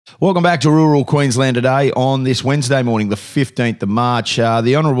Welcome back to Rural Queensland today on this Wednesday morning, the 15th of March.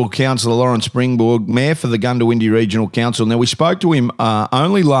 The Honourable Councillor Lawrence Springborg, Mayor for the Goondoowindi Regional Council. Now, we spoke to him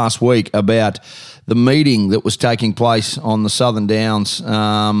only last week about the meeting that was taking place on the Southern Downs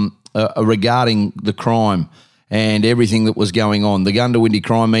regarding the crime and everything that was going on. The Goondoowindi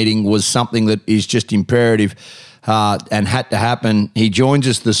crime meeting was something that is just imperative and had to happen. He joins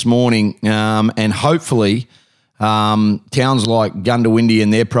us this morning and hopefully towns like Goondoowindi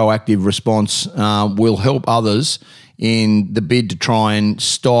and their proactive response will help others in the bid to try and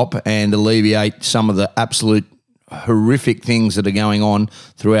stop and alleviate some of the absolute horrific things that are going on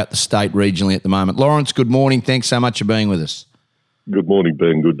throughout the state regionally at the moment. Lawrence, good morning. Thanks so much for being with us. Good morning,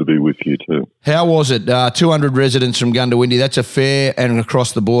 Ben. Good to be with you too. How was it? 200 residents from Goondoowindi, that's a fair, and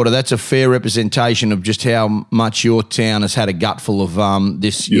across the border, that's a fair representation of just how much your town has had a gutful of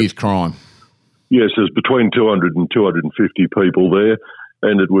this youth crime. Yes, there's between 200 and 250 people there,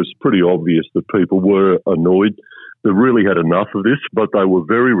 and it was pretty obvious that people were annoyed. They really had enough of this, but they were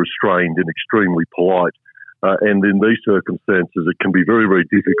very restrained and extremely polite. And in these circumstances, it can be very, very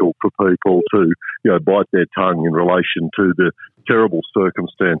difficult for people to, bite their tongue in relation to the terrible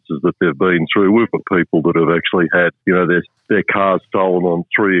circumstances that they've been through. We've got people that have actually had, their cars stolen on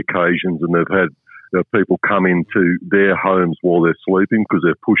 3 occasions, and they've had people come into their homes while they're sleeping because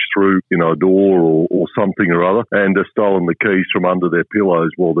they've pushed through, a door or something or other, and they've stolen the keys from under their pillows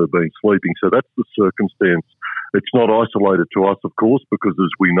while they've been sleeping. So that's the circumstance. It's not isolated to us, of course, because as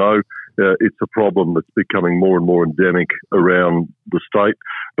we know, it's a problem that's becoming more and more endemic around the state.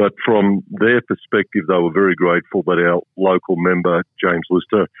 But from their perspective, they were very grateful that our local member, James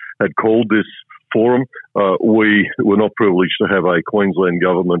Lister, had called this forum. We were not privileged to have a Queensland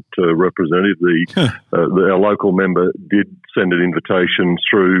government representative. Our local member did send an invitation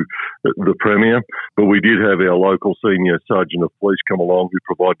through the Premier, but we did have our local senior sergeant of police come along who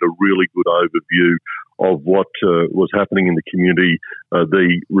provided a really good overview of what was happening in the community,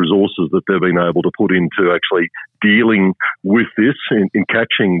 the resources that they've been able to put into actually dealing with this, in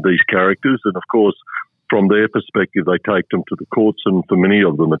catching these characters. And of course, from their perspective, they take them to the courts, and for many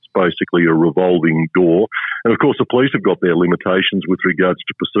of them, it's basically a revolving door. And of course, the police have got their limitations with regards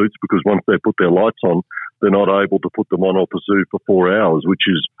to pursuits, because once they put their lights on, they're not able to put them on or pursue for 4 hours, which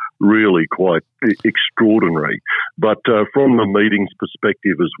is really quite extraordinary. But from the meeting's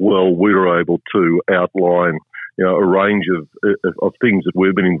perspective as well, we were able to outline a range of things that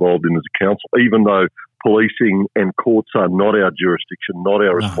we've been involved in as a council, even though policing and courts are not our jurisdiction, not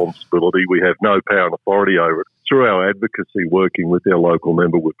our responsibility. We have no power and authority over it. Through our advocacy, working with our local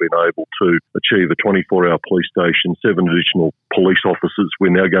member, we've been able to achieve a 24-hour police station, 7 additional police officers.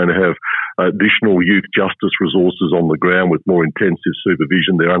 We're now going to have additional youth justice resources on the ground with more intensive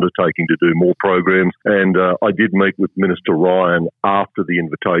supervision. They're undertaking to do more programs. And I did meet with Minister Ryan after the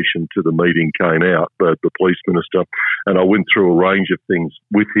invitation to the meeting came out, the police minister, and I went through a range of things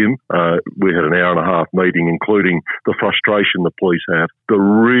with him. We had an hour-and-a-half meeting, including the frustration the police have, the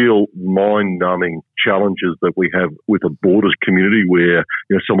real mind-numbing challenges that we have with a borders community where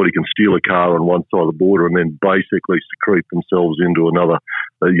somebody can steal a car on one side of the border and then basically secrete themselves into another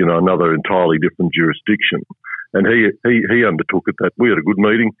entirely different jurisdiction. And he undertook it. That we had a good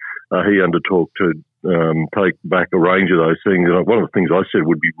meeting. He undertook to take back a range of those things. And one of the things I said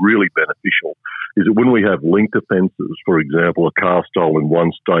would be really beneficial is that when we have linked offences, for example, a car stolen in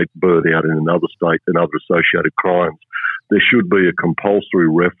one state, bird out in another state, and other associated crimes, there should be a compulsory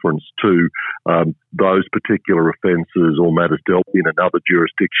reference to those particular offences or matters dealt in another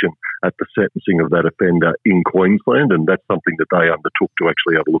jurisdiction at the sentencing of that offender in Queensland, and that's something that they undertook to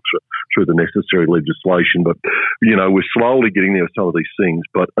actually have a look through the necessary legislation. But, we're slowly getting there with some of these things,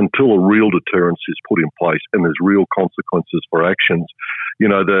 but until a real deterrence is put in place and there's real consequences for actions,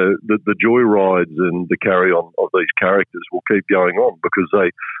 the joyrides and the carry-on of these characters will keep going on because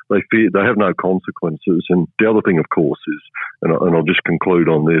they fear they have no consequences. And the other thing, of course, is, and I'll just conclude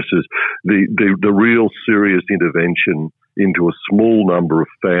on this, is the real serious intervention into a small number of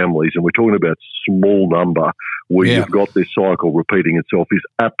families, and we're talking about small number, where you've got this cycle repeating itself, is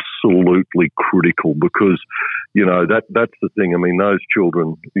absolutely critical because, that's the thing. I mean, those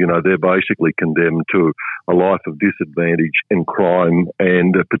children, they're basically condemned to a life of disadvantage and crime,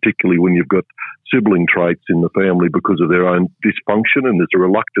 and particularly when you've got sibling traits in the family because of their own dysfunction, and there's a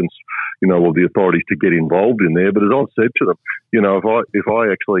reluctance, of the authorities to get involved in there. But as I've said to them, if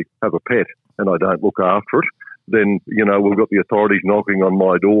I actually have a pet and I don't look after it, then, we've got the authorities knocking on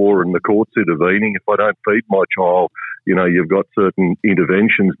my door and the courts intervening. If I don't feed my child, you've got certain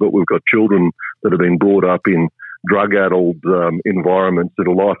interventions, but we've got children that have been brought up in drug-addled environments that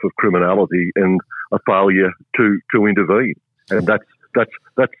are a life of criminality and a failure to intervene. And that's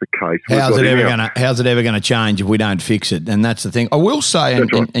the case. How's it ever going to change if we don't fix it? And that's the thing. I will say,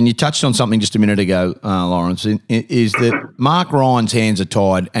 and you touched on something just a minute ago, Lawrence, is that Mark Ryan's hands are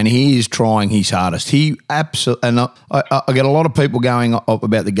tied, and he is trying his hardest. He absolutely, and I get a lot of people going up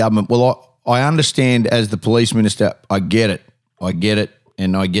about the government. Well, I understand as the police minister, I get it,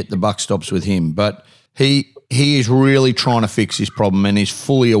 and I get the buck stops with him, but he is really trying to fix this problem and is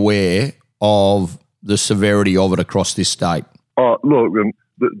fully aware of the severity of it across this state. Oh, look,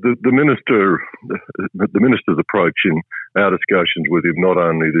 the minister's approach in our discussions with him, not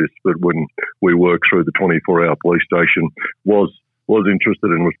only this, but when we worked through the 24-hour police station, was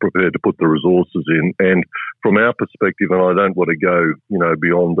interested and was prepared to put the resources in. And from our perspective, and I don't want to go,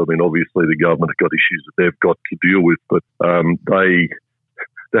 beyond. I mean, obviously the government have got issues that they've got to deal with, but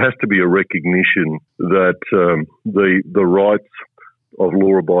there has to be a recognition that the rights of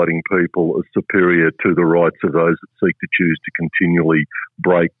law-abiding people are superior to the rights of those that seek to choose to continually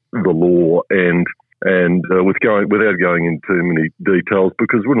break the law, and without going into too many details,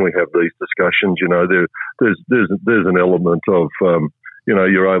 because when we have these discussions, there's an element of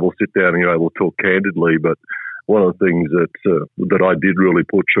you're able to sit down and you're able to talk candidly, but one of the things that I did really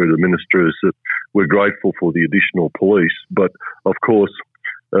put through the minister is that we're grateful for the additional police, but of course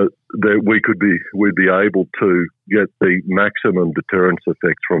that we'd be able to get the maximum deterrence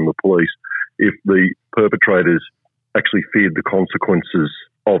effect from the police if the perpetrators actually feared the consequences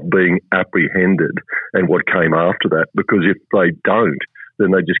of being apprehended and what came after that. Because if they don't,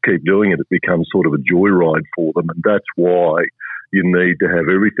 then they just keep doing it. It becomes sort of a joyride for them, and that's why you need to have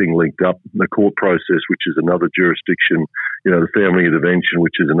everything linked up. The court process, which is another jurisdiction, the family intervention,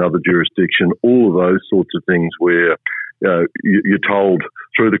 which is another jurisdiction, all of those sorts of things where you're told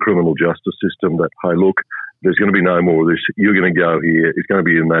through the criminal justice system that, hey, look, there's going to be no more of this. You're going to go here. It's going to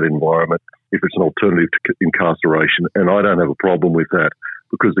be in that environment if it's an alternative to incarceration. And I don't have a problem with that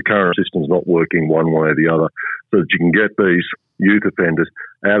because the current system's not working one way or the other. So that you can get these youth offenders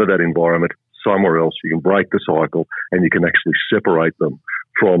out of that environment somewhere else. You can break the cycle and you can actually separate them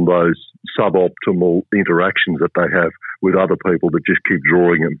from those suboptimal interactions that they have with other people that just keep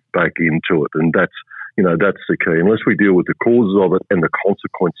drawing them back into it. And that's the key. Unless we deal with the causes of it and the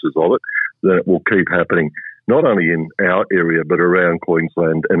consequences of it, then it will keep happening, not only in our area, but around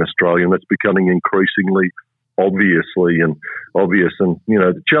Queensland and Australia. And that's becoming increasingly obvious. And,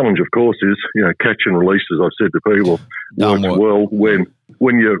 the challenge, of course, is, catch and release, as I've said to people, works well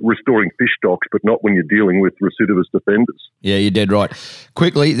when you're restoring fish stocks, but not when you're dealing with recidivist offenders. Yeah, you're dead right.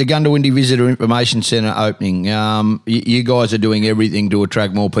 Quickly, the Goondoowindi Visitor Information Centre opening. You guys are doing everything to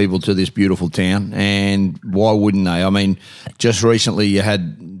attract more people to this beautiful town, and why wouldn't they? I mean, just recently you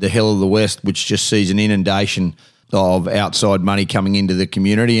had the Hell of the West, which just sees an inundation of outside money coming into the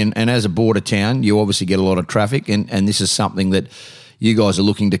community. And as a border town, you obviously get a lot of traffic, and this is something that you guys are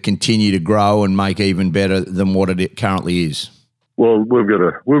looking to continue to grow and make even better than what it currently is. Well, we've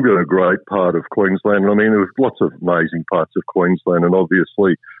got a great part of Queensland. I mean, there's lots of amazing parts of Queensland, and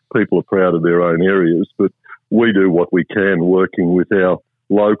obviously people are proud of their own areas, but we do what we can working with our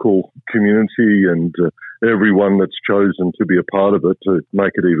local community and everyone that's chosen to be a part of it to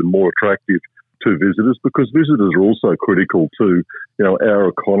make it even more attractive to visitors, because visitors are also critical to our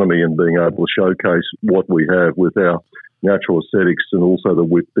economy and being able to showcase what we have with our natural aesthetics and also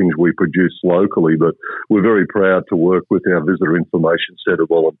the things we produce locally. But we're very proud to work with our Visitor Information Centre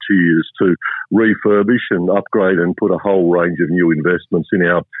volunteers to refurbish and upgrade and put a whole range of new investments in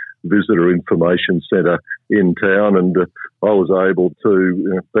our Visitor Information Centre in town. And I was able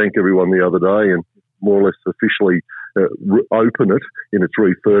to thank everyone the other day and more or less officially open it in its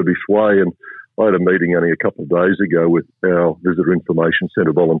refurbished way. And I had a meeting only a couple of days ago with our Visitor Information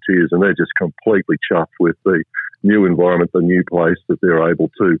Centre volunteers, and they're just completely chuffed with the new environment, the new place that they're able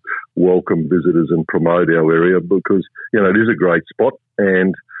to welcome visitors and promote our area, because, it is a great spot,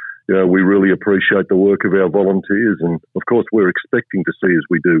 and, we really appreciate the work of our volunteers. And, of course, we're expecting to see, as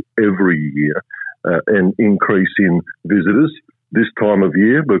we do every year, an increase in visitors this time of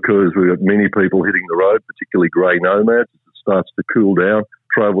year, because we've got many people hitting the road, particularly grey nomads, as it starts to cool down,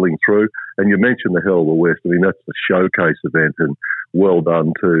 travelling through. And you mentioned the Hell of the West. I mean, that's the showcase event, and well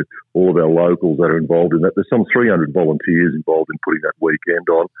done to all of our locals that are involved in that. There's some 300 volunteers involved in putting that weekend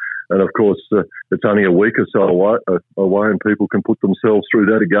on. And, of course, it's only a week or so away and people can put themselves through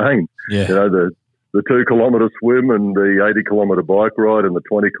that again. Yeah. The 2-kilometre swim and the 80-kilometre bike ride and the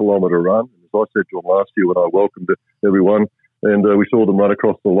 20-kilometre run. As I said to them last year when I welcomed everyone and we saw them run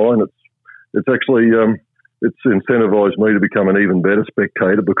across the line, it's actually it's incentivised me to become an even better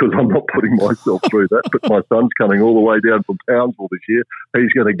spectator because I'm not putting myself through that. But my son's coming all the way down from Townsville this year.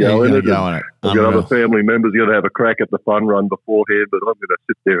 He's going to go in it. I've got other family members going to have a crack at the fun run beforehand, but I'm going to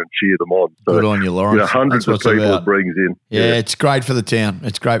sit there and cheer them on. So, good on you, Lawrence. Hundreds of people it brings in. Yeah, it's great for the town.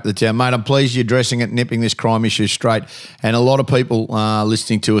 It's great for the town. Mate, I'm pleased you're addressing it, nipping this crime issue straight. And a lot of people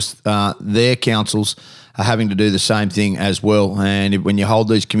listening to us, their councils are having to do the same thing as well. And when you hold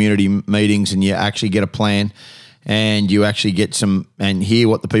these community meetings and you actually get a plan and you actually get some and hear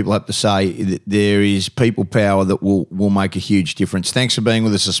what the people have to say, there is people power that will make a huge difference. Thanks for being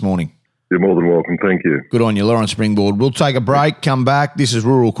with us this morning. You're more than welcome. Thank you. Good on you, Lawrence Springborg. We'll take a break, come back. This is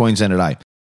Rural Queensland Today.